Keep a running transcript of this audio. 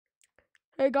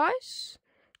Hey guys,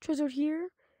 Treasure here,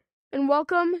 and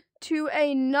welcome to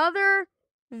another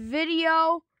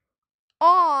video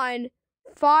on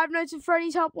Five Nights at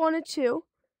Freddy's Help 1 and 2.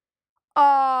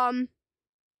 And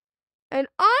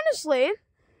honestly,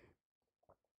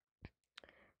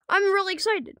 I'm really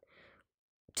excited.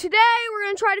 Today we're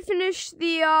gonna try to finish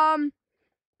the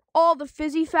all the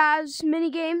Fizzy Faz mini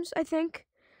games. I think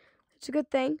it's a good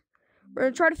thing. We're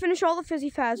gonna try to finish all the Fizzy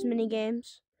Faz mini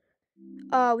games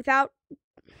without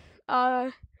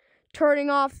turning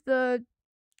off the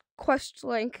quest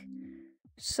link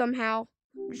somehow.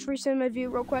 Just resend my view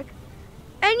real quick.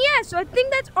 And yeah, so I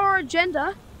think that's our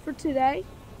agenda for today.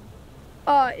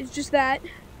 It's just that.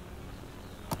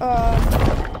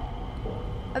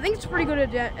 I think it's a pretty good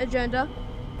agenda.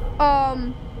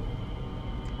 I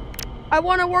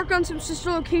want to work on some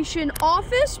Sister Location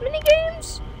Office mini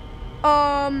games.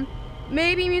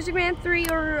 Maybe Music Man 3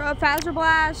 or Phaser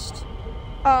Blast.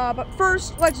 But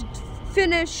first, let's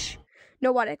finish.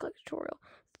 No, what? I click tutorial.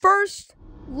 First,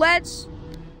 let's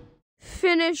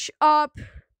finish up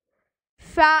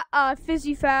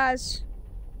Fizzy Faz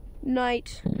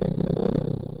Night.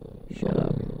 Shut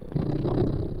up.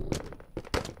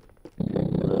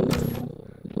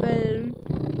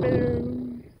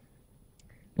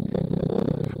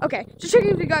 Okay, just checking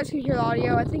if you guys can hear the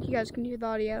audio. I think you guys can hear the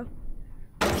audio.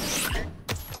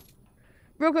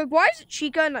 Real quick, why is it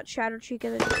Chica, not Shadow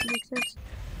Chica? That doesn't make sense.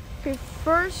 Okay,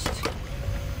 first,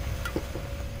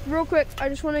 real quick, I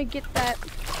just want to get that.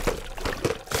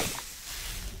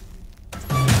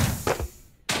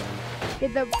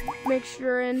 Get the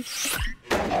mixture in.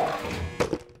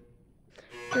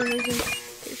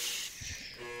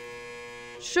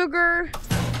 Sugar.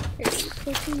 Okay,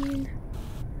 protein.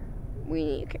 We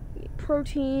need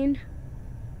protein.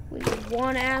 We need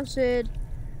 1 acid.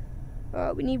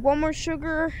 We need 1 more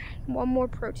sugar, 1 more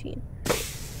protein.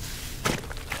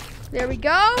 There we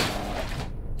go.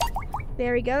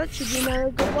 There we go. That should be another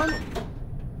good one.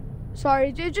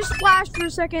 Sorry, it just flashed for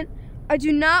a second. I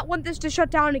do not want this to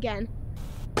shut down again.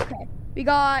 Okay, we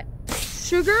got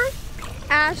sugar,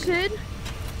 acid,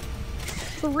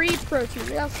 3 protein.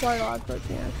 That's quite a lot of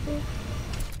protein, actually.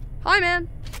 Hi, man.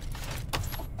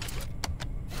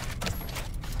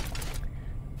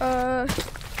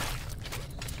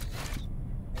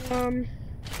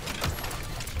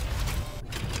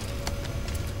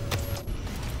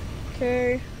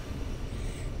 Okay.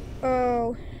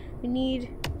 Oh, we need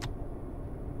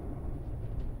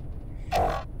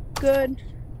good.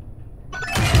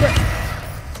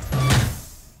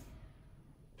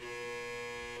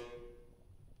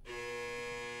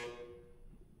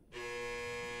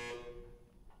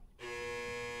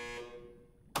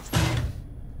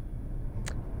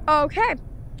 Okay.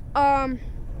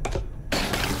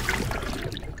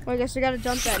 Well, I guess I gotta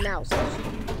dump that now. So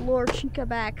lure Chica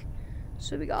back.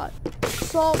 So we got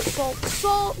salt,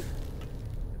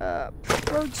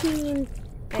 protein,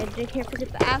 and I can't forget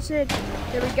the acid.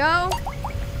 There we go.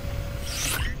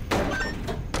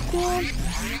 Cool.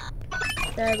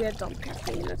 There we have dumped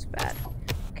caffeine. That's bad.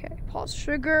 Okay, pause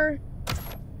sugar.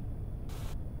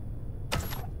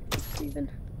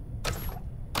 Even.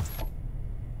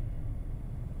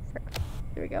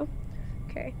 There we go.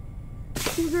 Okay.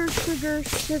 Sugar.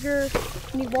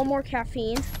 Need 1 more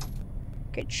caffeine.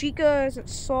 Okay, Chica isn't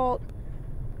salt.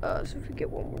 So if we get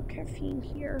 1 more caffeine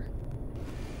here.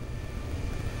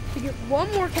 If we get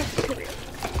 1 more caffeine here.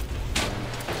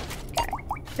 Okay.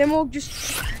 Then we'll just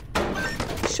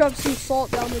shove some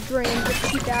salt down the drain, get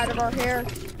Chica out of our hair.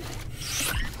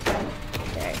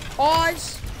 Okay,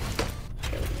 pause.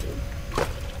 Okay,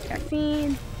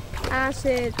 caffeine,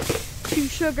 acid, 2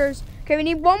 sugars. Okay, we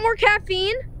need 1 more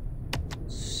caffeine.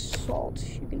 Salt.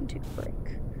 You can take a break.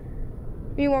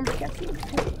 We need 1 more caffeine.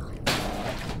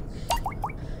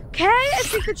 Okay, I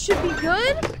think that should be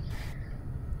good.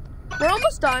 We're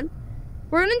almost done.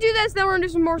 We're gonna do this, then we're gonna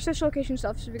do some more Sister Location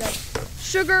stuff. So we got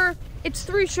sugar. It's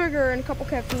 3 sugar and a couple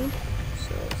caffeine.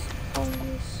 So let's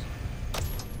always.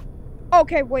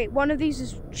 Okay, wait. 1 of these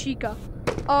is Chica.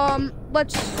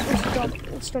 Let's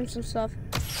dump some stuff.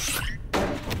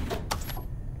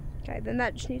 Okay, then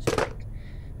that just needs a break.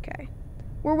 Okay.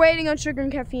 We're waiting on sugar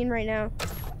and caffeine right now.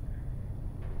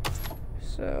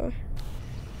 So,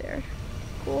 there.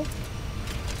 Cool.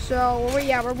 So,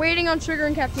 we're waiting on sugar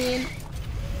and caffeine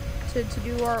to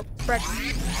do our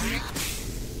breakfast.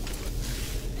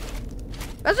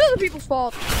 That's other people's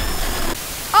fault.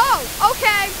 Oh,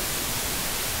 okay.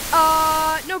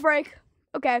 No break.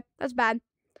 Okay, that's bad.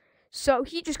 So,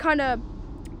 he just kind of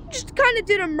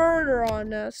did a murder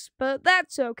on us, but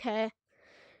that's okay.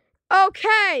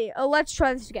 Okay, let's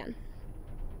try this again.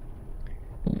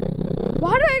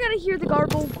 Why do I gotta hear the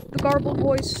garbled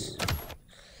voice?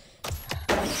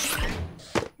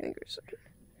 Hang on a second.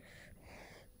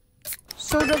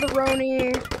 Soda the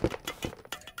Roni.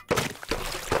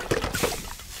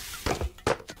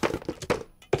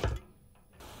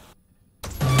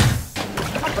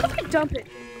 How do I dump it?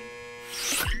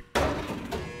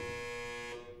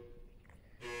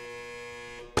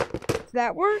 Does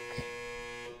that work?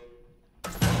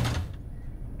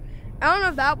 I don't know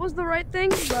if that was the right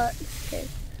thing, but okay.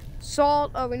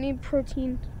 Salt. Oh, we need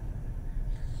protein.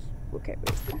 Okay,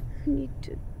 wait. We need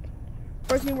to.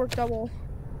 Protein work double.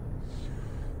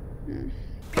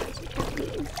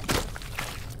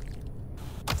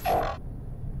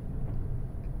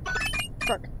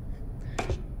 Fuck.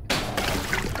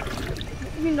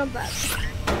 Let me dump that.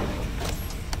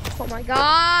 Oh my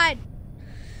god!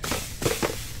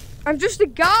 I'm just a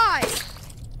guy!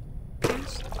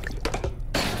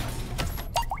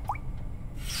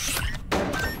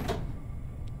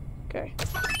 Okay.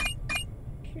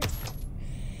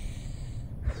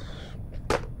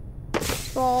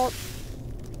 Salt.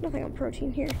 Nothing on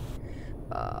protein here.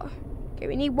 Okay,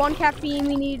 we need 1 caffeine,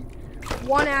 we need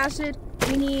 1 acid,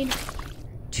 we need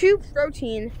 2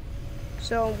 protein.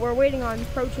 So we're waiting on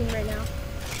protein right now.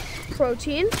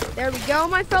 Protein. There we go,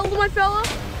 my fellow.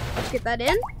 Let's get that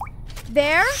in.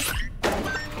 There.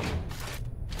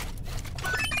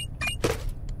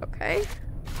 Okay.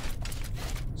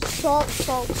 Salt.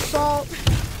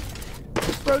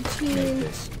 Protein.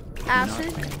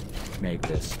 Acid. Make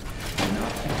this.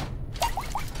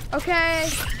 Okay.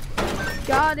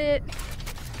 Got it.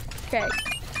 Okay.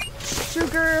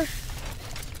 Sugar.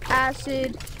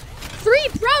 Acid. 3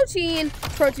 protein.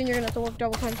 Protein, you're gonna have to work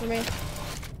double time for me.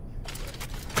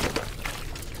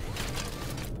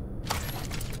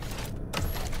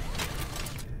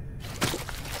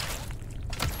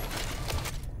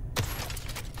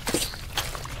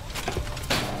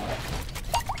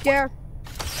 There.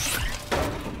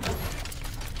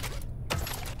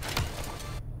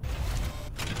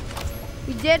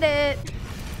 We did it.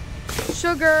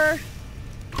 Sugar,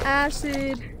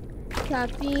 acid,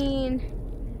 caffeine.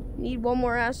 Need 1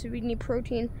 more acid. We need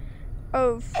protein.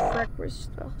 Oh, frick. Where's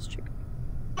the chicken?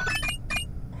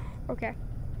 Okay.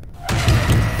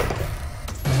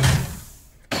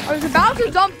 I was about to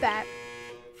dump that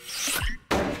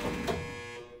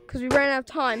because we ran out of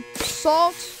time.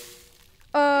 Salt.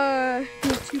 We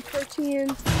need 2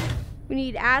 protein. We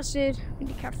need acid. We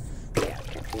need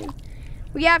caffeine.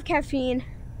 We have caffeine.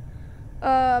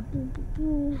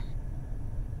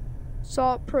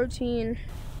 Salt, protein,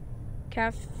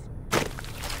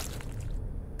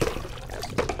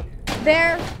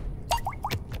 there.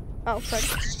 Oh, sorry.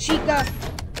 Chica.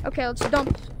 Okay, let's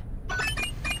dump.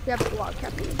 We have a lot of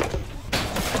caffeine.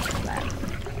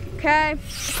 Okay.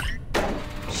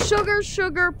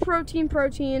 Sugar, protein.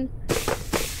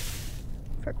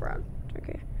 Frick round.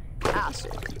 Okay.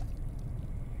 Acid.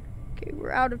 Okay,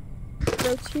 we're out of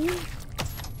protein.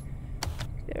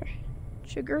 There.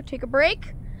 Sugar, take a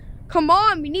break. Come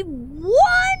on, we need 1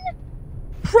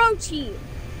 protein.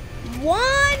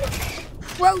 1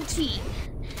 protein.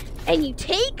 And you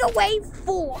take away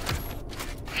 4.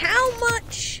 How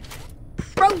much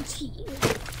protein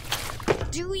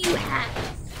do you have?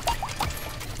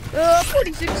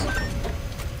 46.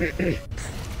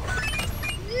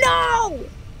 No!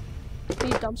 I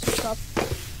need to dump some stuff.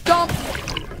 Dump!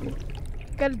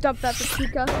 Gotta dump that for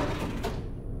Chica.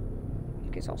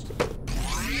 Okay, so I'll stick.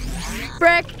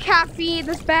 Frick, caffeine,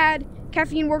 that's bad.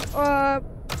 Caffeine works,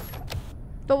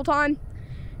 double time.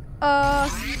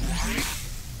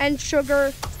 And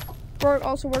sugar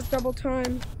also works double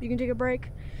time. You can take a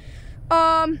break.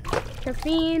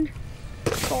 Caffeine,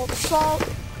 salt,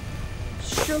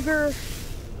 sugar.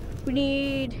 We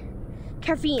need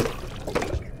caffeine.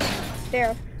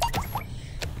 There.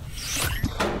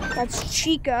 That's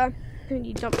Chica. I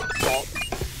need to dump salt.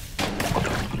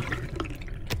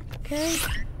 Okay.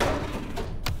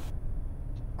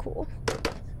 Cool.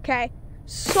 Okay.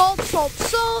 Salt.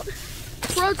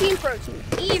 Protein.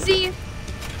 Easy.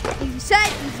 Easy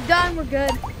set, easy done, we're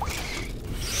good.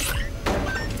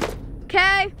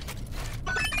 Okay.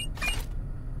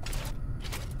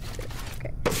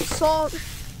 Okay. Salt.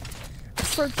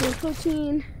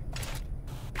 Protein.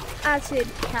 Acid,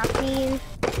 caffeine.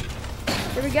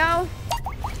 There we go.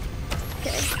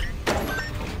 Okay.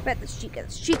 Bet that's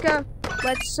Chica.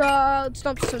 Let's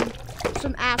dump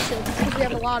some acid because we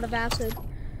have a lot of acid.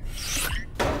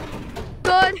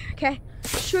 Good. Okay.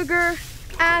 Sugar,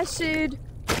 acid,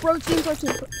 protein.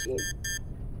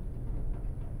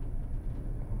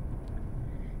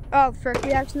 Oh frick,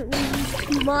 we accidentally used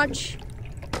too much.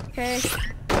 Okay.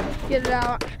 Get it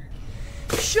out.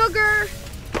 sugar,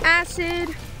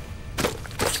 acid.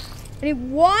 I need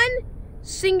one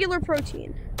singular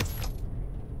protein.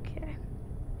 Okay.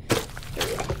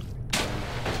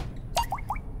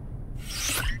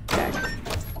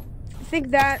 I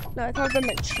think that, no, I thought that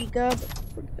meant Chica, but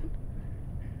we're good.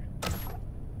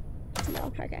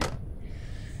 No, okay.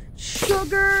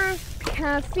 Sugar,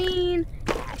 caffeine,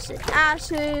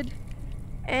 acid,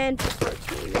 and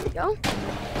protein. There we go.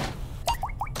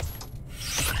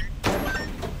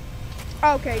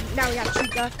 Okay, now we got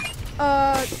Chica.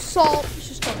 Salt. Let's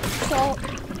just talk about salt.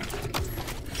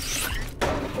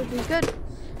 Looking good.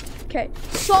 Okay,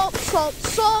 salt.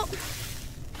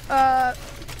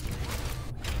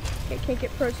 Okay, can't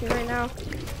get protein right now.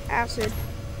 Acid.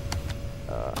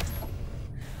 I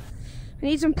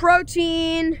need some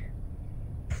protein.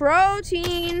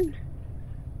 Protein.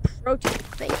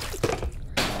 Thank you.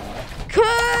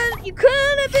 You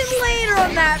couldn't have been later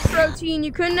on that protein.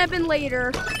 You couldn't have been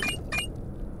later.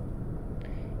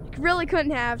 You really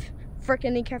couldn't have.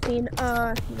 Frickin' need caffeine.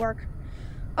 Work.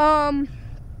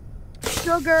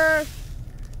 Sugar,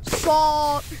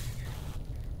 salt,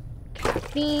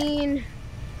 caffeine,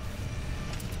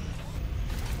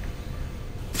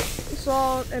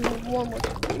 salt, and one more.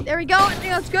 There we go. I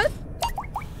think that's good.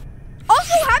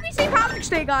 Also, happy St. Patrick's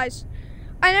Day, guys.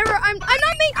 I'm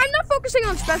not focusing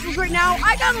on specials right now.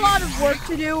 I got a lot of work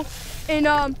to do in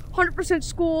 100%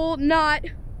 school, not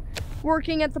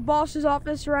working at the boss's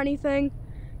office or anything.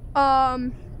 But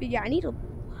yeah, I need a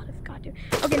lot of goddamn.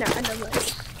 Okay, now I'm done with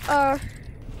it.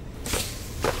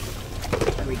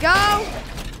 There we go.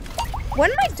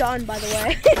 When am I done, by the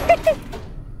way?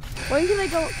 When can I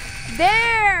go?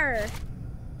 There.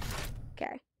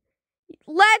 Okay.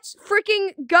 Let's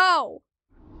freaking go.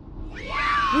 We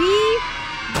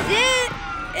did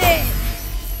it.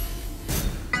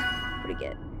 Pretty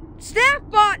good. Staff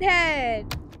bot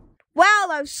head. Wow,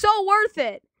 that was so worth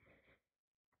it.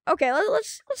 Okay, let's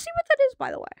see what that is,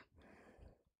 by the way.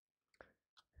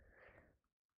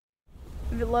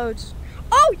 If it loads.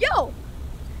 Oh, yo!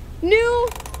 New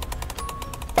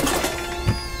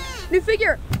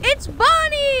figure. It's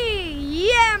Bonnie!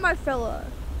 Yeah, my fella.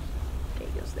 Okay,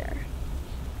 he goes there.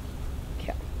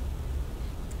 Okay.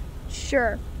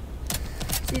 Sure.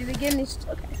 See, the beginning.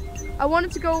 Okay. I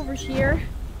wanted to go over here.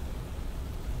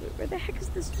 Where the heck is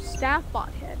this staff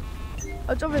bot head?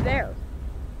 Oh, it's over there.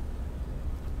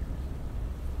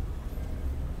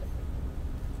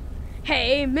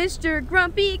 Hey, Mr.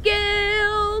 Grumpy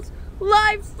Gills,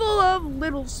 life full of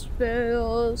little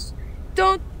spills.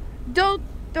 Don't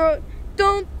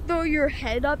throw your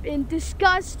head up in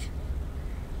disgust.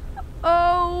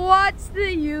 Oh, what's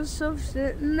the use of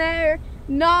sitting there,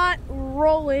 not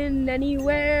rolling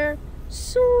anywhere?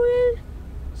 Swish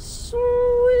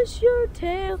your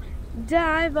tail,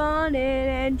 dive on in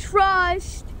and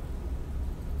trust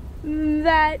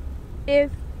that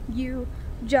if you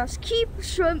just keep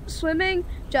swimming,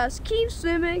 life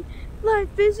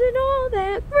isn't all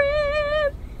that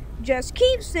grim. Just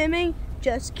keep swimming,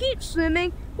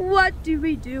 what do?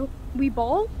 We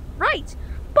ball? Right.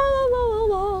 Ball,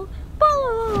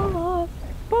 ball,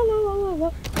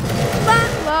 ball,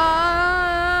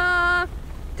 la,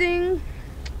 ding.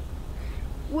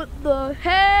 What the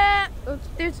heck?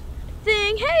 There's a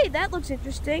thing. Hey, that looks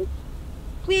interesting.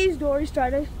 Please, Doris, try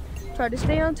to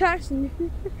stay on task.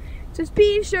 Says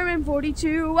P. Sherman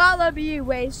 42, Wallaby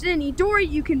Way, Sydney. Dory,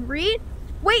 you can read?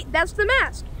 Wait, that's the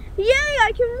mask. Yay,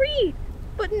 I can read.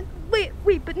 But wait,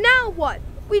 but now what?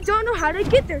 We don't know how to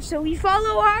get there, so we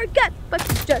follow our gut. But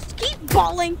just keep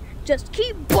balling.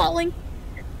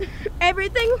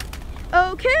 Everything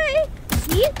okay?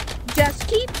 See? Just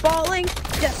keep balling.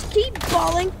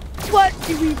 What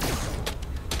do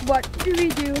we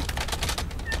do?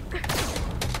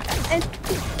 And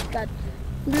God.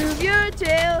 Move your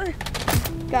tail.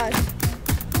 God.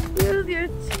 Move your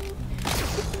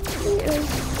tail.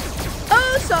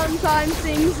 Oh, sometimes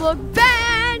things look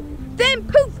bad. Then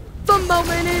poof, the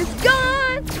moment is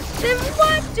gone. Then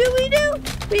what do?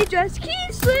 We just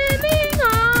keep swimming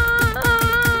on.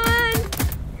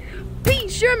 B.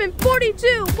 Sherman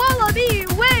 42, Wallaby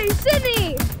Way,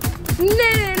 Sydney.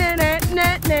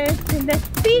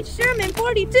 B. Sherman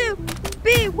 42,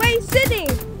 B. Way, Sydney.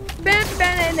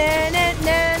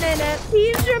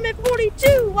 P. Sherman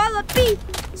 42, Wallaby,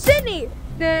 Sydney.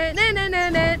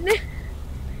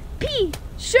 P.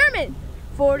 Sherman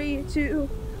 42,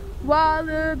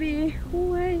 Wallaby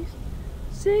Way,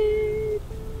 Sydney.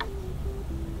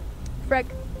 Frick.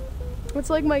 It's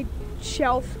like my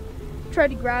shelf. Tried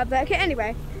to grab that. Okay,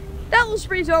 anyway. That little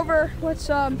spree's over. Let's,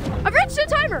 I've reached the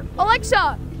timer.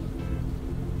 Alexa,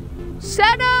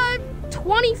 set a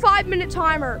 25-minute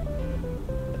timer.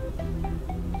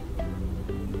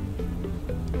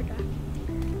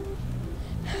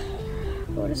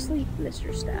 to sleep,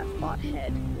 Mr. Staff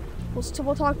Bothead.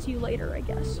 We'll talk to you later, I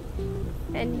guess.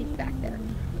 And meet back there.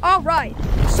 All right.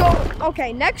 So,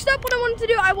 okay. Next up, what I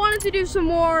wanted to do some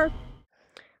more,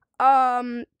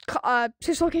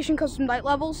 six location custom night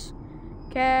levels.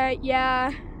 Okay.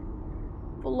 Yeah.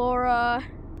 Ballora.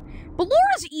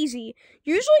 Ballora's easy.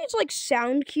 Usually it's like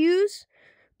sound cues,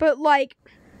 but like,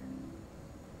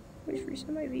 let me reset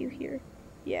my view here.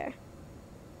 Yeah.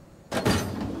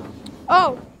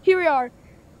 Oh, here we are.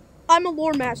 I'm a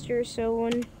lore master, so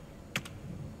when.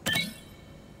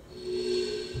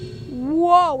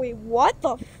 Whoa, wait, what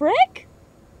the frick?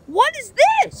 What is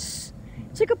this?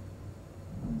 It's like a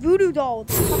voodoo doll.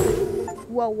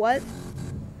 Whoa, what?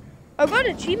 I got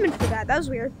an achievement for that. That was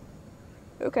weird.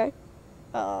 Okay.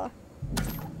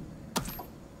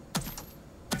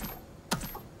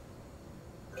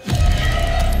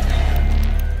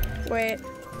 Wait.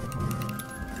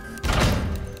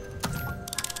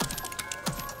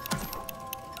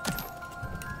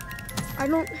 I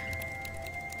don't...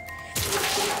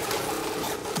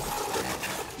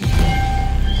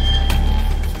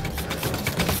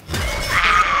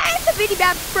 The Fizzy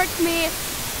Bab fricked me.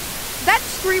 That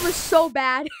scream was so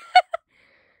bad.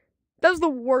 That was the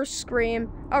worst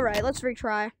scream. Alright, let's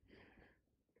retry.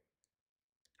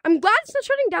 I'm glad it's not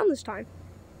shutting down this time.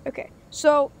 Okay,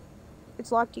 so...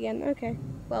 It's locked again. Okay,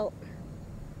 well...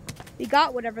 We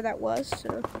got whatever that was,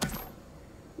 so...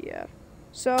 Yeah.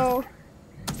 So...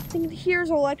 I think here's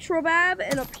Electrobab,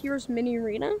 and up here's Mini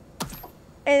Arena.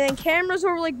 And then cameras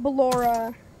over like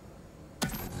Ballora.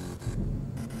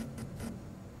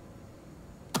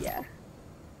 Yeah.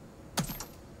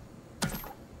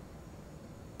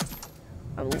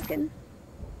 I'm looking.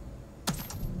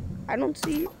 I don't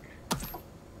see...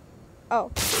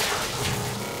 Oh.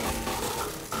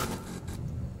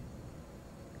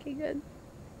 Okay, good.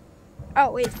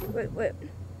 Oh, wait.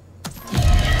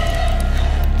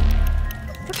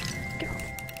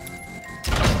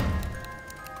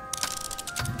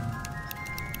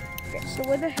 Okay, so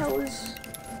where the hell is...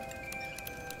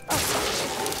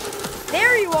 Oh.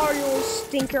 There you are, you little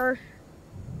stinker.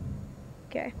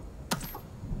 Okay.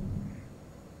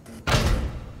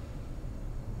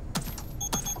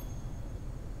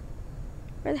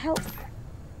 Where the hell?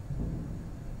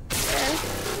 There.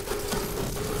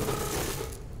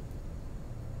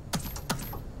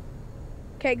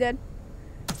 Okay, good.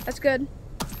 That's good.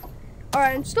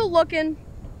 Alright, I'm still looking.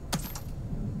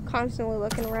 Constantly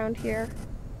looking around here.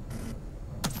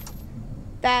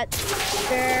 That.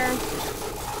 There.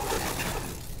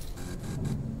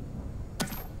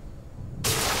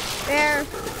 There.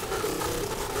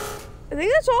 I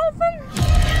think that's all of them.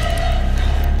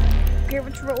 Okay,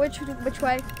 which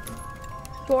way?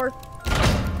 Door.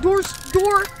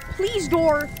 Door. Please,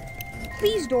 door.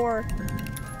 Please, door.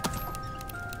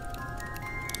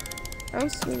 I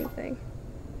don't see anything.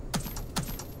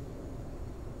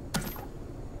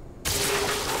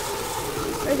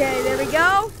 Okay, there we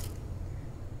go.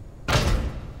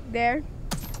 There.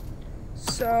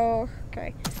 So,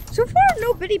 okay. So far,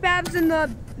 no Biddy Babs in the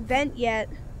vent yet.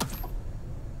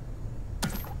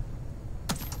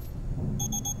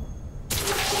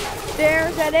 There,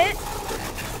 is that it?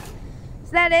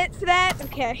 Is that it for that?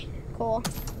 Okay, cool.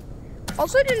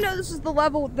 Also, I didn't know this is the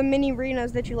level with the mini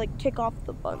arenas that you like tick off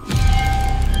the button.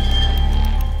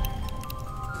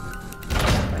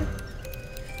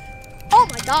 Oh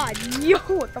my god, yo,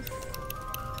 what the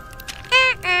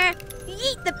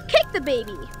kick the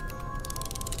baby.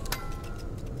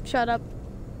 Shut up.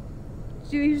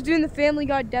 Dude, he was doing the Family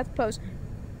Guy death pose.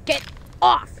 Get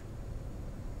off.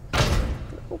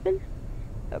 Open?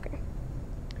 Okay.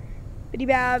 Biddy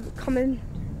Bab coming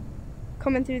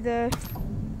through the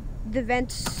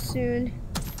vent soon.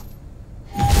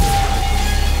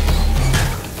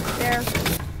 There.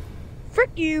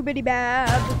 Frick you, Biddy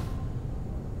Bab.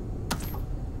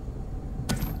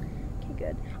 Okay,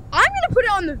 good. I'm gonna put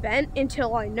it on the vent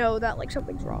until I know that like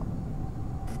something's wrong.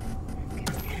 Okay.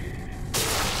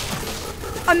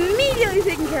 Immediately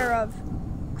taken care of.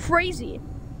 Crazy.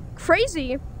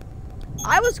 Crazy.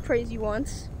 I was crazy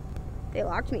once. They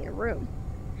locked me in a room.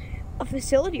 A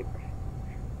facility room.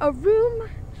 A room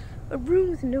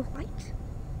with no light.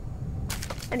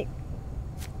 Anyway.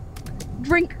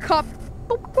 Drink cup.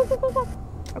 Boop, boop, boop, boop, boop.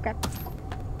 Okay.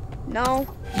 No.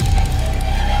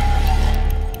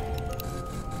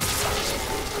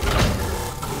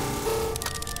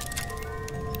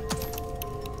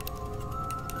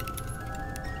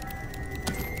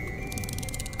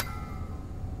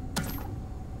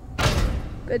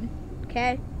 Good.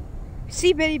 Okay.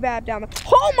 See Biddy Bab down there.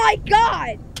 Oh my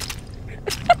god!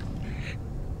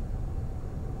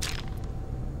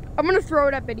 I'm gonna throw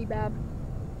it at Biddy Bab.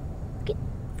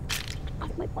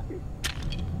 off my button.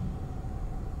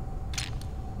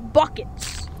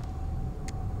 Buckets.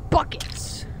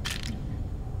 Buckets.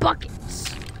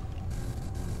 Buckets.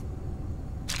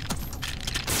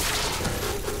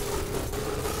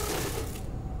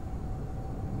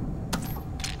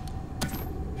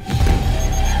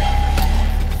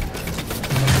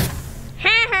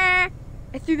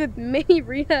 I threw the mini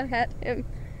Rita at him.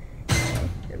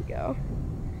 There we go.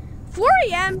 4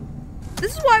 a.m.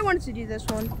 This is why I wanted to do this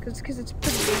one, because it's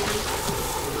pretty easy.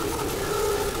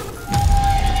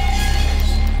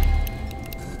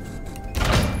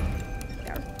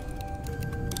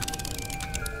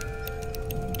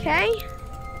 Okay.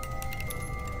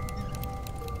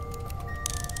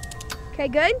 Okay,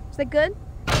 good. Is that good?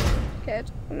 Okay,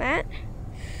 let's open that.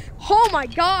 Oh my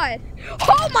god!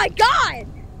 Oh my god!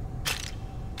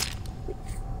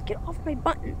 Get off my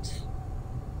buttons.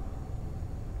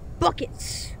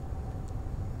 Buckets.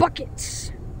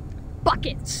 Buckets.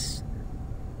 Buckets.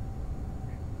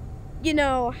 You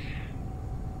know,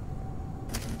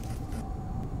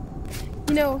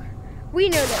 we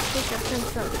know that fish are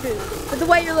friends not food, but the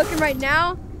way you're looking right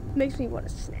now makes me want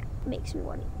to snack. Makes me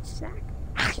want to eat a snack.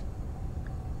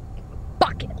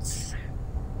 Buckets.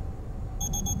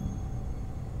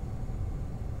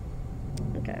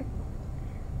 Okay.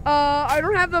 I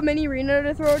don't have the mini arena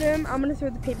to throw at him. I'm gonna throw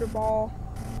the paper ball.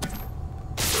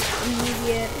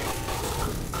 Immediate.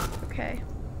 Okay.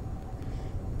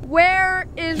 Where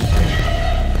is...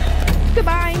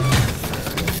 Goodbye.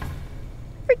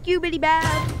 Frick you, bitty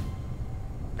bad.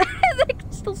 I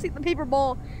can still see the paper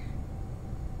ball.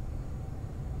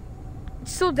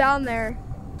 It's still down there.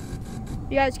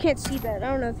 You guys can't see that. I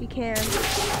don't know if you can.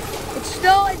 It's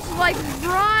like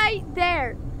right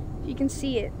there. If you can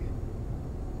see it.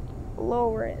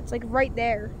 Lower it. It's like right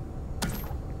there.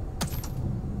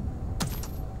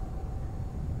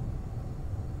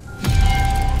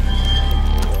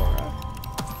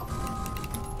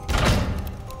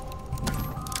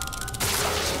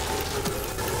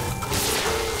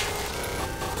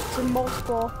 It's a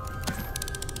multiple.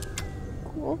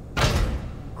 Cool.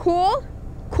 Cool.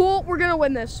 Cool. We're gonna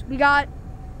win this. We got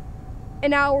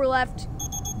an hour left.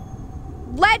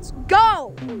 Let's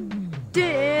go!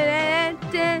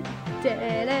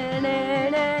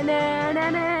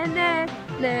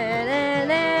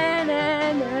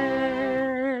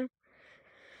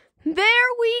 There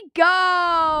we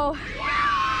go!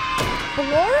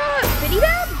 Flora? Bitty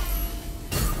Bab?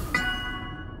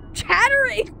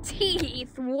 Chattering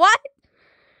teeth. What?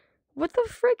 What the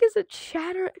frick is a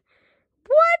chatter?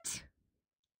 What?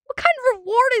 What kind of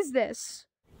reward is this?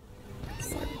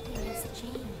 Something has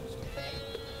changed.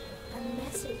 A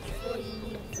message for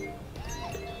you.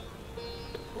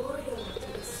 Portal to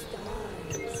the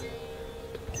stars.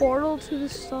 Portal to the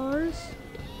stars?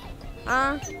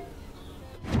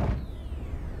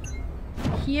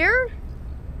 Here?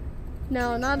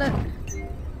 No, not a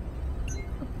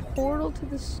portal to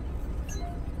the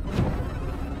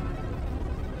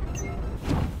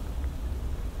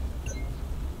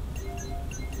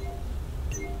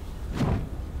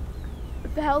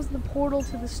What the hell's the portal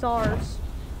to the stars?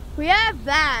 We have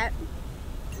that.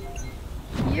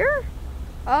 Here?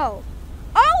 Oh.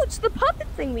 Oh, it's the puppet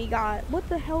thing we got. What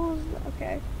the hell is that?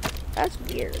 Okay. That's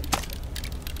weird.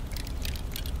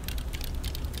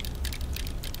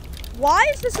 Why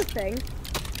is this a thing?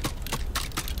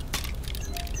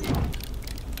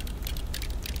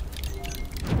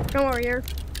 Come over here.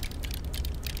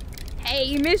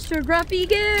 Hey, Mr. Grumpy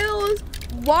Gills.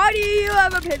 Why do you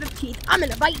have a pair of teeth? I'm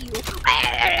gonna bite you.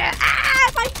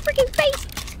 Ah, my freaking face.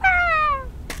 Ah.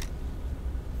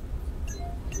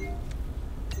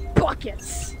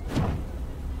 Buckets.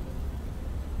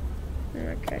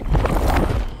 Okay.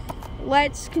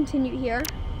 Let's continue here.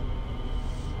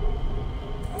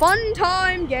 Fun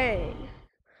time gang.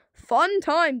 Fun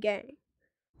time gang.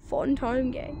 Fun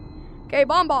time gang. Okay,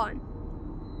 Bonbon.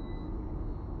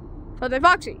 Sunday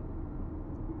Foxy.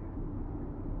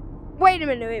 Wait a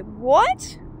minute, wait,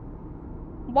 what?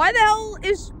 Why the hell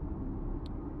is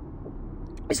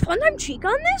Funtime Chica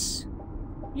on this?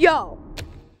 Yo.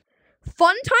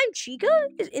 Funtime Chica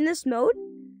is in this mode?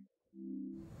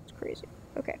 It's crazy.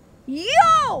 Okay.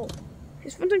 Yo!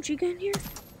 Is Funtime Chica in here?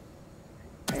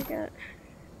 I got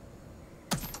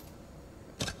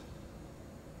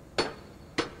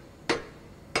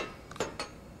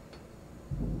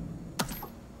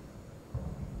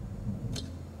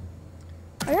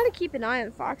I gotta keep an eye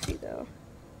on Foxy, though.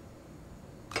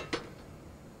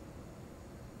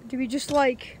 Do we just,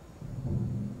 like...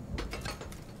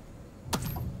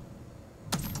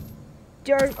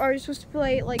 Are we supposed to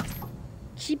play, like,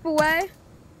 keep away?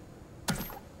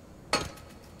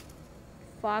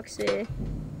 Foxy.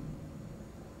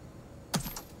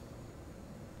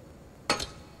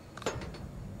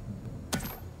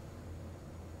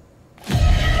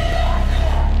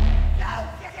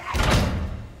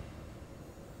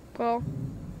 Well.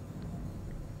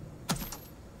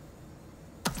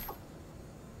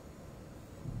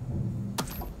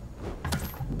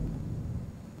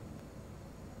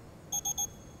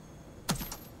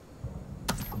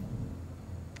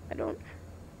 I don't.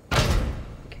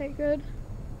 Okay, good.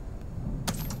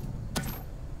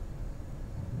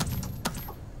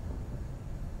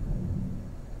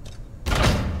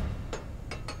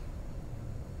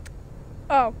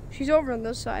 Oh, she's over on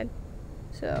this side.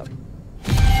 So.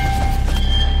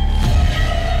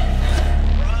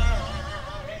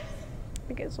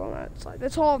 Okay, it's on that side.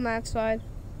 It's all on that side.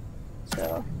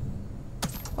 So.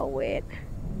 Oh, wait.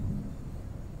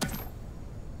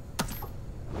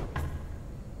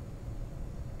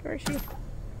 Where is she?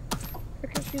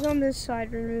 Okay, she's on this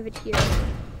side. Remove it here.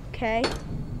 Okay.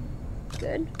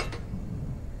 Good.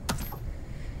 I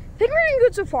think we're doing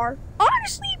good so far.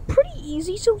 Honestly, pretty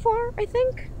easy so far, I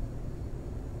think.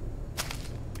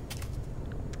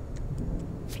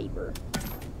 Paper.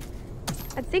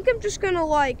 I think I'm just gonna,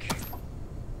 like,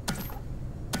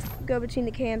 go between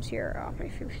the cams here. Oh,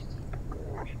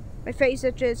 my face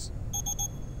itches.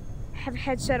 Have a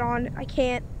headset on. I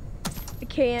can't do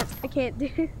it. I can't do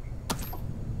it.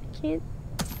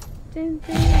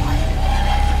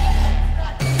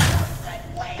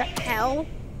 The hell?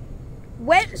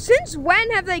 Since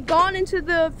when have they gone into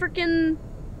the freaking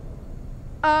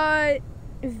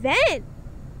vent?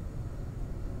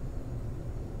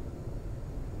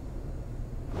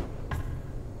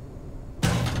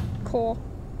 Cool.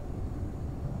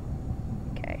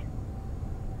 Okay.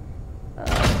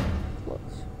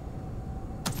 Close.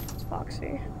 It's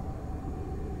Foxy.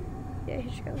 Yeah,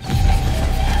 here she comes.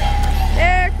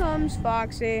 There comes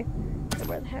Foxy.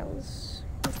 Where the hell is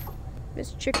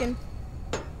Miss Chicken?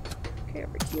 Okay,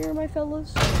 over here, my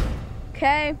fellas.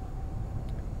 Okay.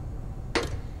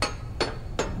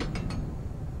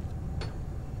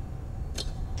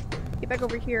 Get back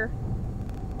over here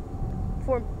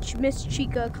before Miss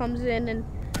Chica comes in and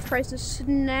tries to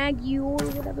snag you or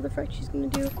whatever the frick she's gonna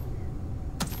do.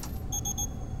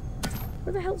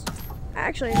 Where the hell's...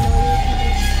 Actually, I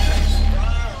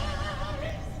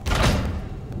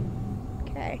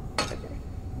know. Okay.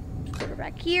 Put her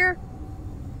back here.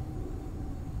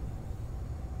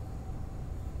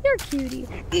 You're a cutie.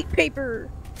 Eat paper.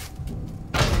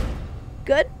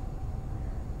 Good.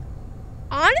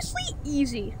 Honestly,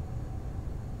 easy.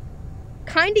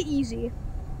 Kinda easy.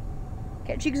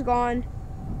 Okay, Chica's gone.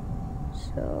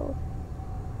 So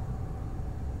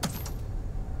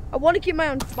I want to keep my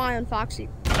eye on Foxy.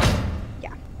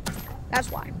 Yeah, that's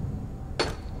why.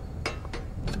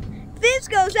 This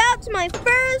goes out to my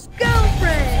first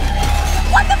girlfriend.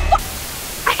 What the fuck?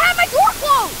 I had my door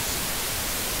closed.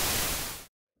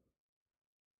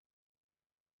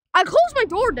 I closed my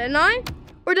door, didn't I?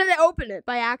 Or did I open it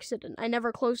by accident? I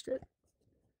never closed it.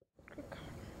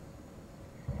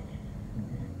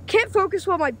 Can't focus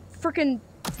while my freaking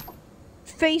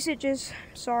face itches.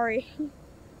 Sorry.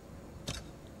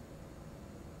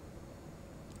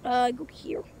 Go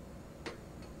here.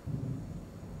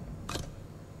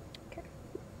 Okay.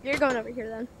 You're going over here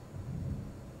then.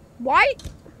 Why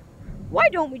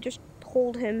don't we just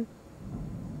hold him?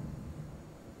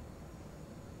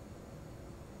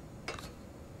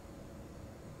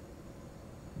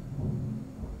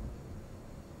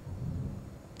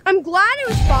 I'm glad it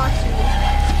was Foxy.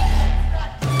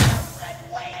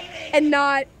 And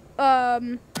not,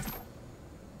 I'm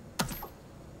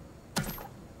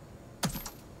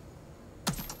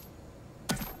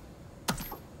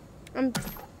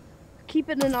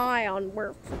keeping an eye on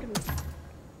where freaking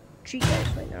Chica is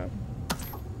right now.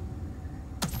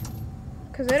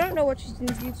 Because I don't know what she's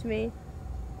gonna do to me.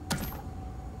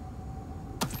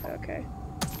 Okay.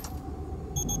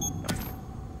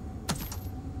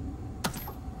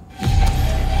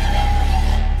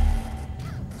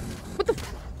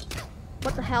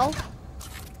 What the hell?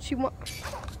 She want?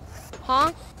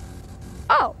 Huh?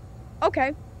 Oh,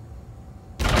 okay.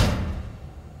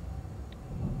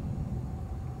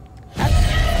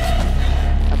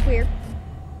 That's weird.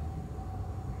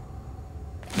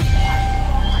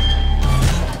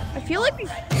 I feel like we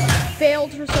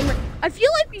failed for some reason. I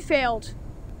feel like we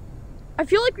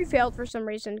failed for some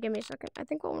reason. Give me a second. I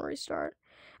think we'll restart.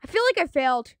 I feel like I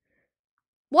failed.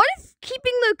 What if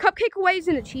keeping the cupcake away is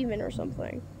an achievement or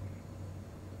something?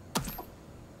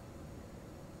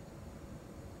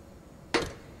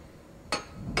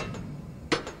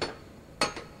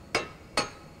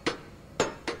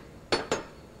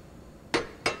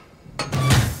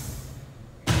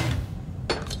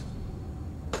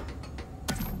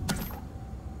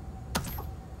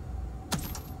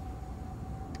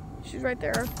 She's right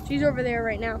there. She's over there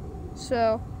right now.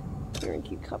 So, we're gonna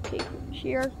keep Cupcake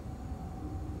here.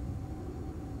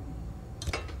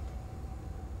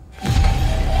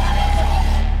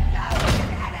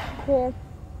 Cool.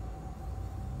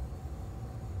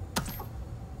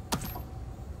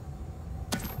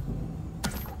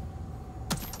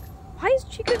 Why is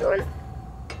Chica doing?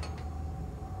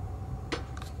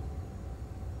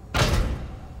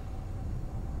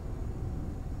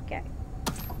 Okay.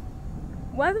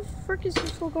 Why the frick is he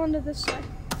still going to this side?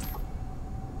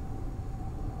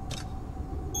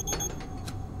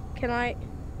 Can I?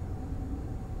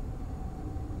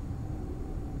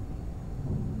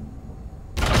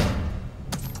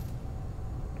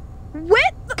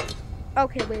 What the?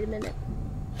 Okay, wait a minute.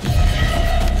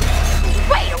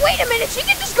 Wait a minute. She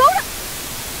can just go to.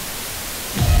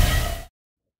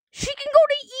 She can go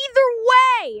to either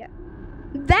way.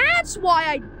 That's why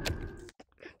I.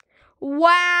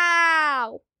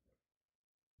 Wow.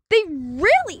 They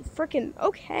really freaking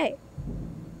okay.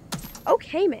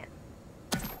 Okay, man.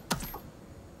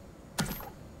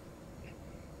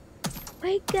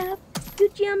 Wake up,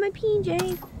 Gucci on my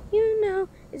PJs. You know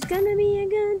it's gonna be a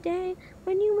good day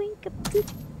when you wake up,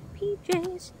 Gucci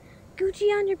PJs.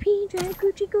 Gucci on your PJs,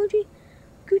 Gucci, Gucci,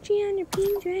 Gucci on your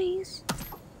PJs.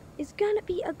 It's gonna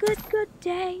be a good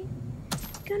day.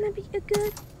 It's gonna be a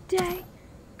good day,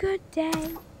 good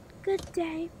day, good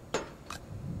day.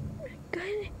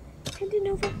 Good, handing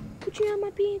over Gucci on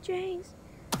my PJs.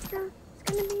 So it's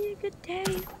gonna be a good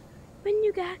day when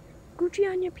you got Gucci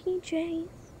on your PJs.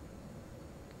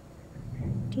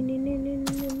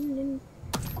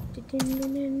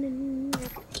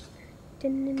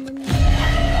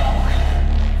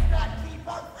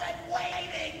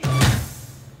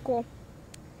 Cool.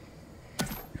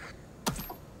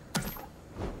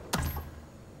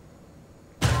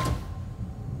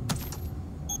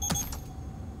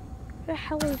 Where the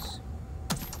hell is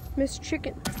Miss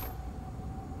Chicken?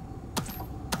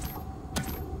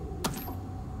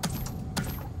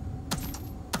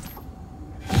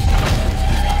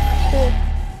 Cool.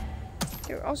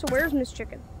 Here, also, where's Miss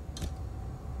Chicken?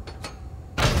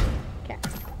 Okay.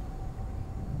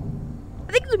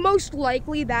 I think it's most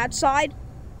likely that side,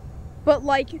 but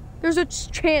like, there's a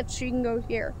chance she can go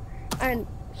here. And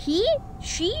he?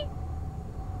 She?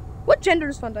 What gender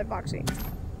is Fun Time Foxy?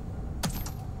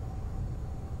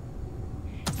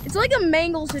 It's like a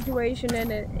mangle situation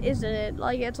in it, isn't it?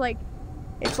 Like it's like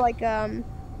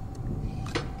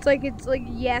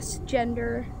yes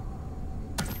gender.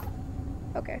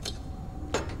 Okay.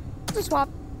 Let's just swap.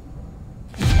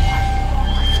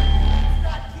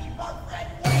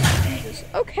 Jesus.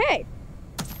 Okay.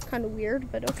 Kind of weird,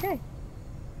 but okay.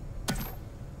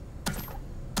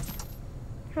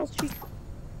 How's Chica?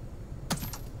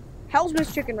 How's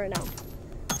Miss Chicken right now?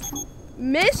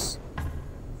 Miss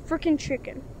freaking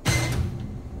Chicken.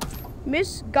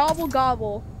 Miss Gobble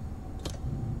Gobble.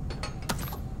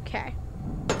 Okay.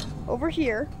 Over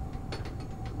here.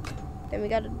 Then we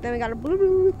got a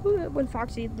blue when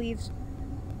Foxy leaves.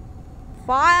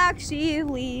 Foxy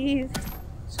leave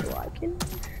so I can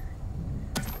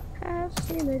have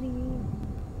sanity.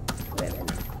 Wait a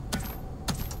minute.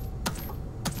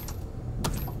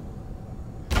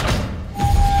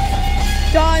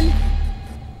 Done.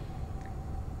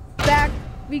 Back.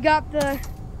 We got the.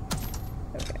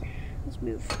 Okay. Let's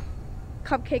move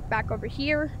Cupcake back over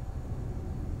here.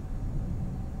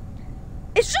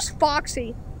 It's just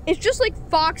Foxy. It's just like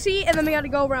Foxy, and then we gotta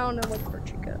go around and look for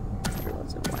Chica every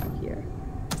once in a while here.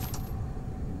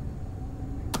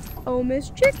 Oh, Miss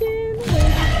Chicken.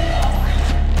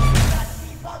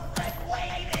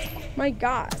 My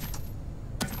God.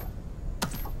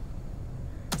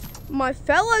 My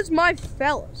fellas, my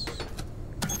fellas.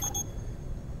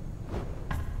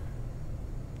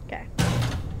 Okay.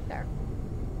 There.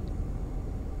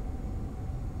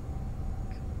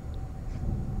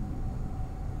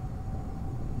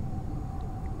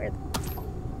 Where?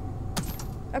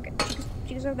 Okay,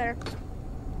 Chica's over there.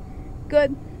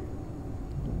 Good.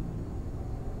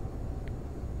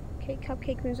 Okay,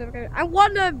 Cupcake moves over there. I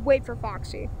want to wait for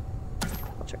Foxy.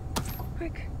 I'll check.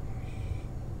 Quick.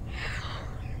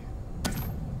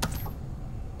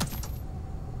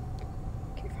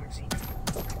 Okay, Foxy.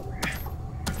 Okay, where?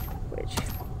 Which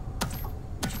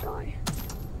die?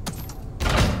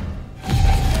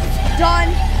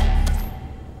 Done.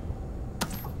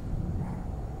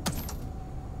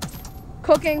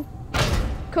 Cooking.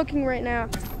 Cooking right now.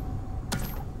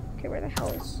 Okay, where the hell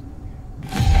is?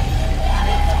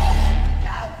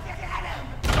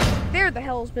 There the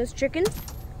hell is Miss Chicken.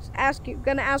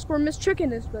 Gonna ask where Miss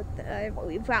Chicken is, but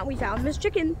we found Miss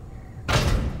Chicken.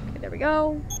 Okay, there we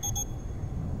go.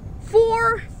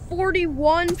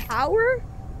 441 power?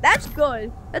 That's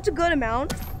good. That's a good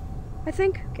amount, I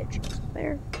think. Okay, Chica's up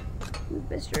there.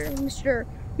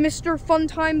 Mr.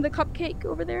 Funtime the Cupcake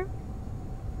over there.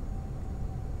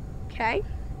 Okay.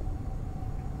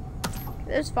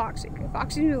 There's Foxy. Okay,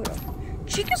 Foxy's moving up.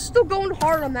 Chica's still going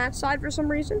hard on that side for some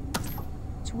reason.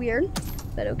 It's weird,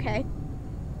 but okay.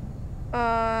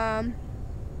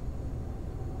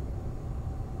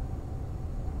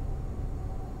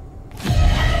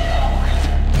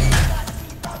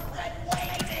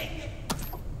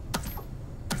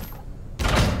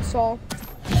 So.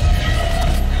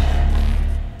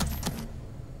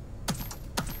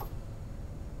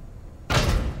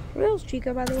 Where's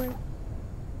Chica, by the way?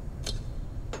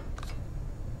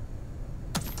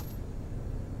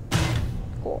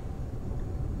 Cool.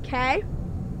 Okay.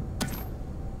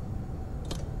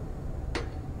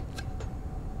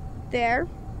 There.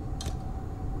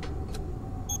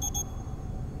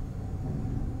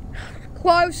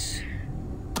 Close.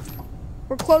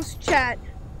 We're close to chat.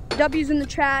 W's in the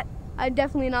chat. I'm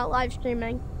definitely not live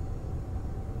streaming.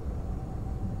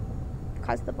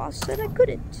 Because the boss said I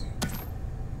couldn't.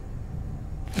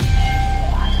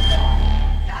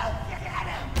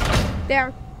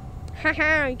 There.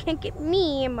 Haha, you can't get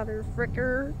me, mother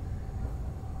fricker.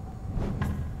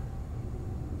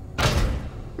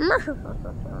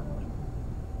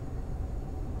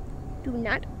 Do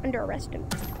not underestimate.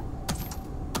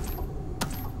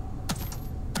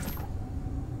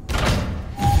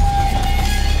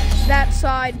 That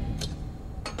side.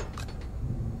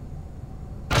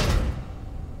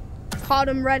 Caught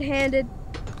him red-handed.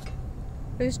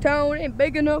 His tone ain't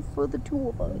big enough for the two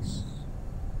of us.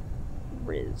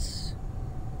 Riz.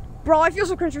 Bro, I feel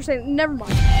so cringe for saying. Never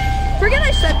mind. Forget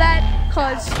I said that,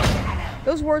 cause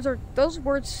those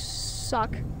words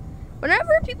suck.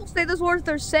 Whenever people say those words,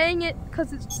 they're saying it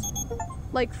because it's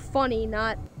like funny,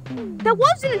 not. That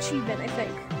was an achievement, I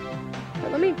think.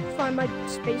 But let me find my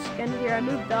space again here. I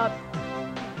moved up.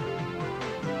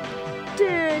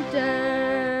 Dun,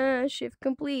 dun, shift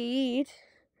complete.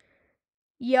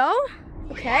 Yo.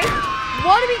 Okay.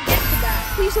 What do we get for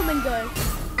that? Please something good.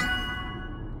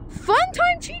 Fun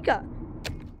time Chica.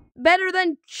 Better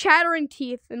than chattering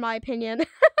teeth, in my opinion.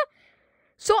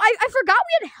 So I forgot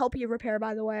we had Helpy repair,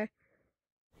 by the way.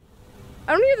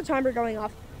 I don't hear the timer going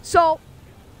off. So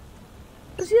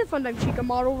let's see the Fun Time Chica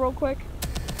model real quick.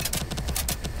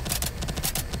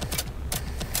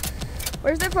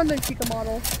 Where's that Fun Time Chica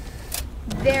model?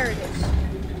 There it is.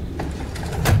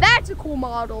 That's a cool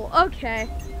model. Okay.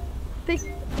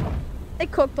 They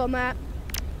cooked on that.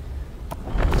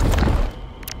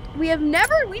 We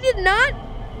did not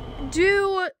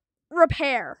do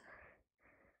repair.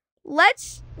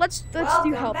 Let's do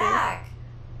Helpy. Back.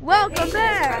 Welcome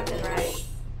back. Right.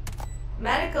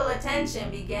 Medical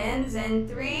attention begins in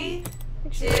 3,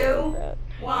 2,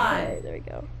 1. Okay, there we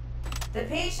go. The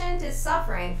patient is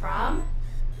suffering from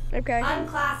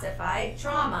unclassified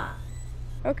trauma.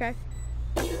 Okay.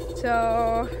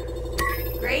 So.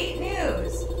 Great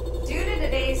news. Due to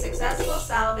today's successful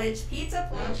salvage pizza.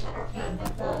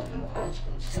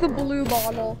 It's the blue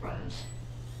bottle.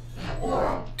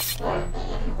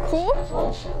 Cool.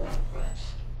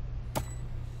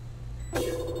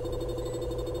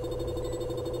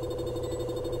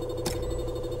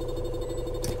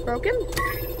 Broken?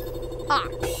 Ah.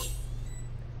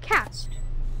 Cast.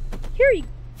 Here you...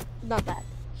 Not bad.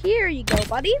 Here you go,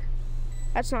 buddy.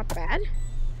 That's not bad.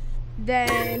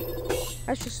 Then...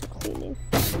 That's just cleaning.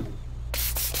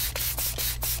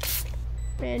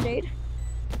 Band-Aid.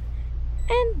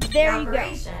 And there you go. The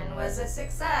operation was a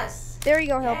success. There you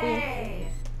go, Helpy. Yay.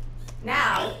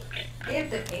 Now,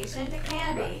 give the patient a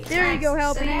candy. There you go,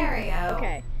 Helpy. Scenario.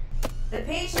 Okay. The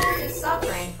patient is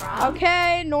suffering from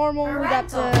okay, normal. We got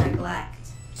the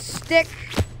neglect. Stick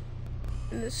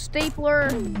and the stapler.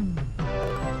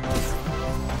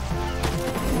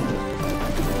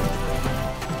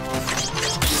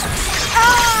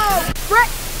 Oh,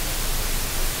 right.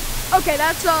 Okay,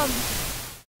 that's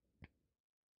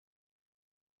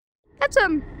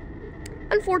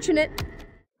unfortunate.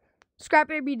 Scrap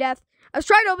baby death. I was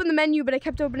trying to open the menu, but I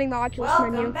kept opening the Oculus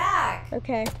menu. Welcome back.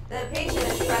 Okay. The patient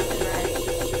is prepped and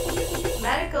ready.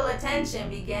 Medical attention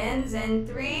begins in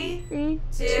 3,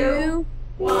 2,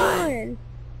 1.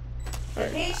 The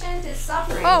patient is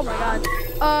suffering oh my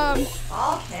god.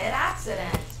 Ball pit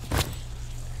accident.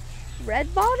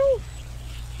 Red bottle?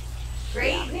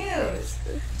 Great news.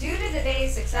 Due to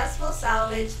today's successful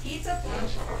salvage pizza.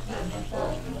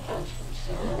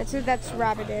 That's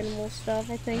rabbit animal stuff,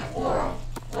 I think.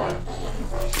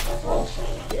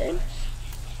 Good.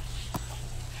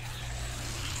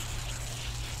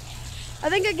 I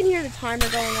think I can hear the timer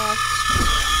going off.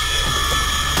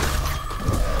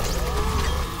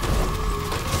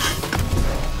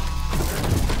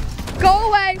 Go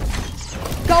away.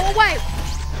 Go away.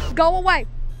 Go away.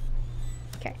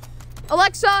 Okay.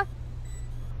 Alexa,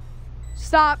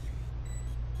 stop.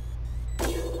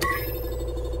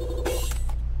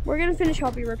 We're gonna finish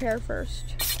Helpy repair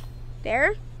first.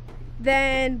 There.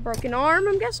 Then broken arm,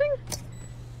 I'm guessing.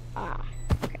 Ah,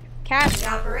 okay. Cat. The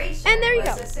operation and there you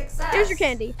was go. A success. There's your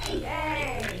candy.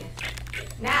 Yay.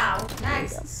 Now,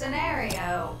 next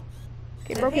scenario.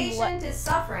 Okay, The broken patient is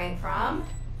suffering from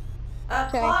a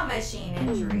Okay. claw machine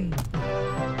injury.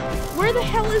 Where the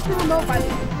hell is the remote, by the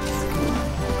way?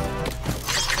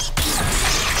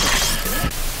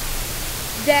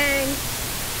 Dang.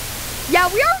 Yeah,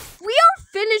 we are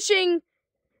finishing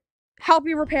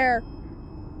Helpy repair.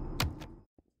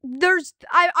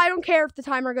 I don't care if the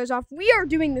timer goes off. We are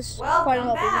doing this final Welcome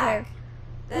Helpy back.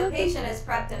 repair. The patient is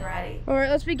prepped and ready. All right,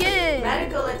 let's begin.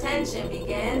 Medical attention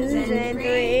begins in In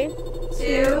 3,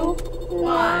 2,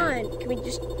 1. Can we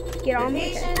just get The on with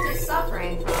patient it? is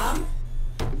suffering from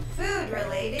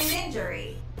food-related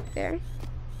injury. There.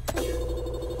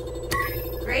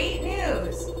 Great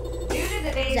news! Due to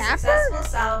today's Zapper? successful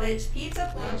salvage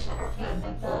pizza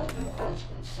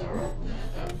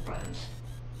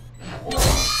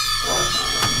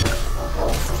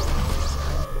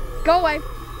Go away.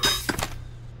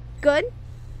 Good.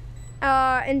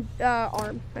 And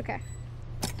arm. Okay.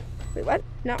 Wait, what?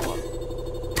 Not arm.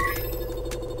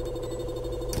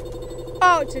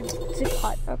 Oh, it's a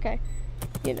cut. Okay.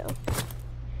 You know.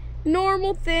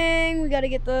 Normal thing. We gotta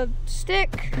get the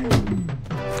stick.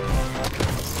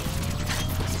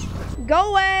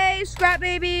 Go away, scrap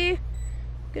baby.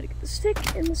 Gotta get the stick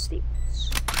and the staples.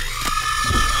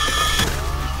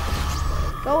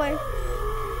 Go away.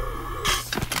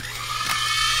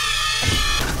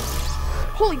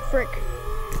 Holy frick.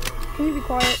 Can you be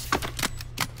quiet?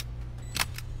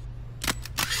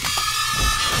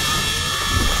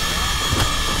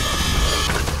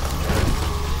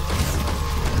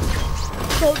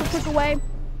 Throw the frick away.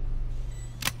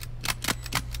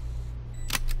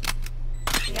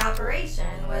 The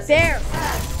operation was There. a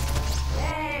success.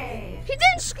 Yay! He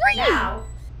didn't scream! Now,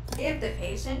 give the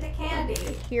patient a candy.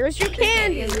 Here's your This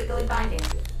candy candy. is legally binding.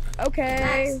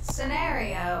 Okay. Next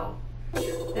scenario.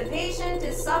 The patient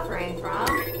is suffering from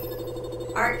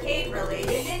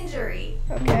arcade-related injury.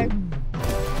 Okay.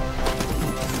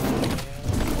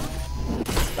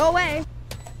 Go away.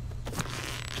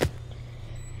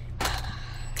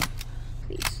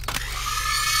 Please.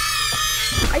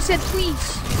 I said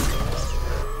please.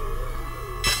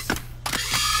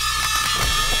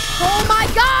 Oh my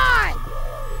god!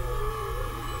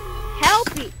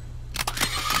 Helpy.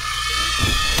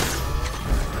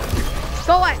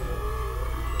 Go away.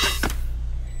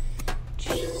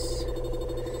 Jeez.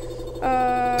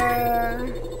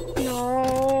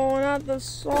 No, not the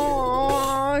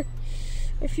song.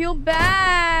 I feel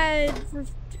bad for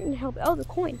trying to help. Oh, the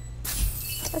coin.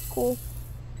 That's cool.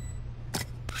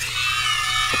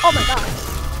 Oh my god.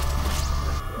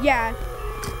 Yeah.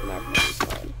 Not gonna be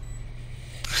fun.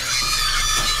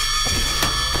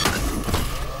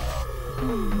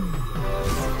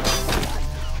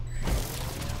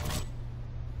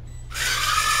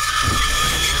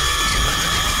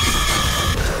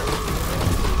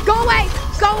 Go away!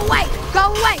 Go away!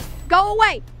 Go away! Go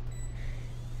away!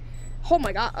 Oh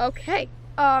my god, okay.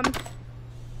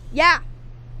 Yeah.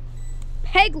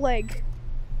 Peg leg.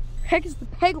 Heck is the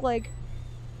peg leg.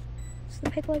 It's the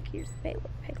peg leg. Here's the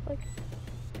peg leg.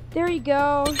 There you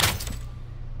go.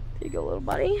 There you go, little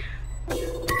buddy.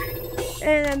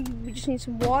 And then we just need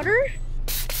some water.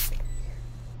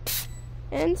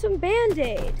 And some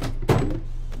Band-Aid.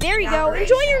 There you go.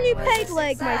 Enjoy your new peg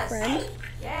leg, my friend.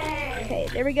 Yay! Okay,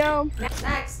 there we go.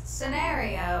 Next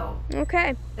scenario.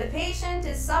 Okay. The patient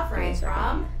is suffering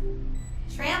from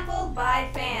trampled by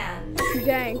fans.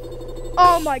 Dang.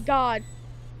 Oh my god.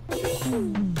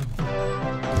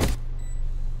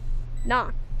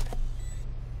 Nah.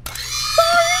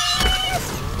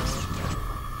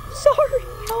 Sorry,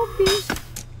 Helpy.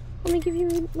 Let me give you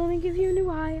a new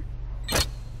eye.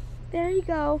 There you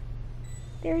go.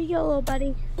 There you go, little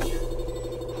buddy.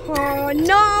 Oh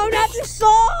no, not the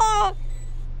saw!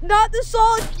 Not the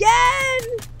saw again!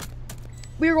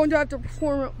 We are going to have to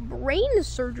perform brain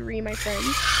surgery, my friend.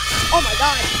 Oh my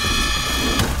god.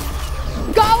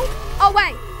 Go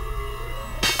away!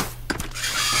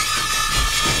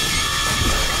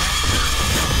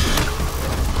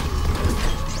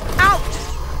 Out!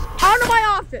 Out of my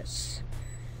office!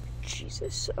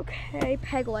 Jesus, okay,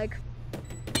 peg leg.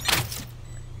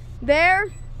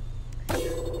 There.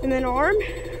 And then arm.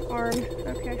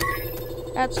 Okay.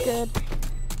 That's good.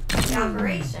 The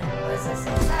operation was a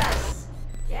success.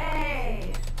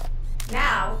 Yay!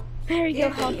 Now, There you go,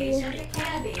 give the Helpy. patient the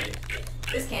candy.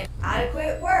 This can't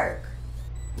adequate work.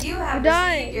 You have You're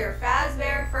done. received your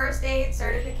Fazbear First Aid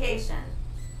certification.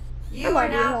 You I are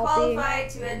love you, now Helpy. qualified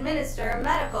to administer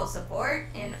medical support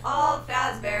in all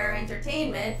Fazbear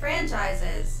Entertainment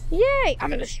franchises. Yay! I'm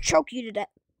gonna choke you to death.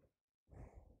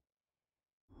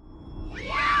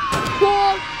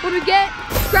 Cool. What do we get?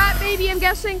 Scrap baby, I'm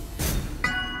guessing.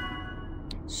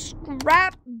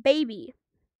 Scrap baby.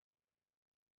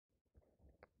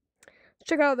 Let's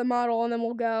check out the model and then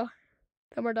we'll go.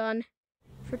 Then we're done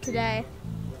for today.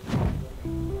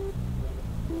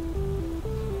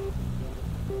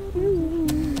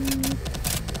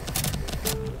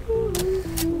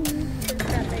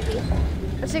 Scrap baby.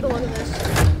 Let's take a look at this.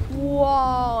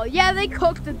 Whoa. Yeah, they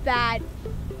cooked at that.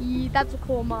 Yeah, that's a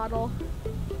cool model.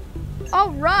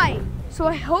 All right, so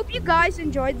I hope you guys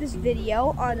enjoyed this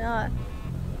video on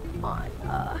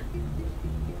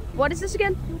what is this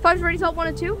again? Five Freddy's Help 1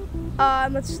 and 2.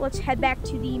 Let's head back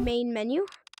to the main menu.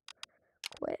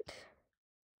 Quit.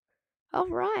 All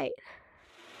right.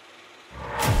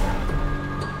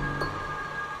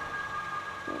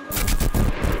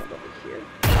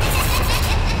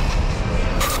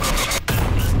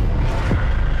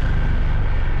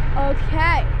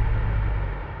 Okay.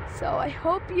 So I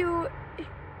hope you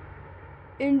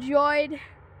enjoyed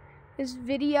this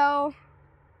video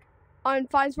on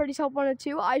Five Freddy's Help 1 and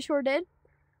 2. I sure did.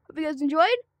 Hope you guys enjoyed.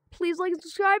 Please like and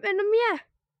subscribe, and yeah,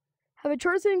 have a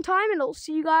terrific time, and I'll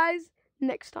see you guys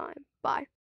next time. Bye.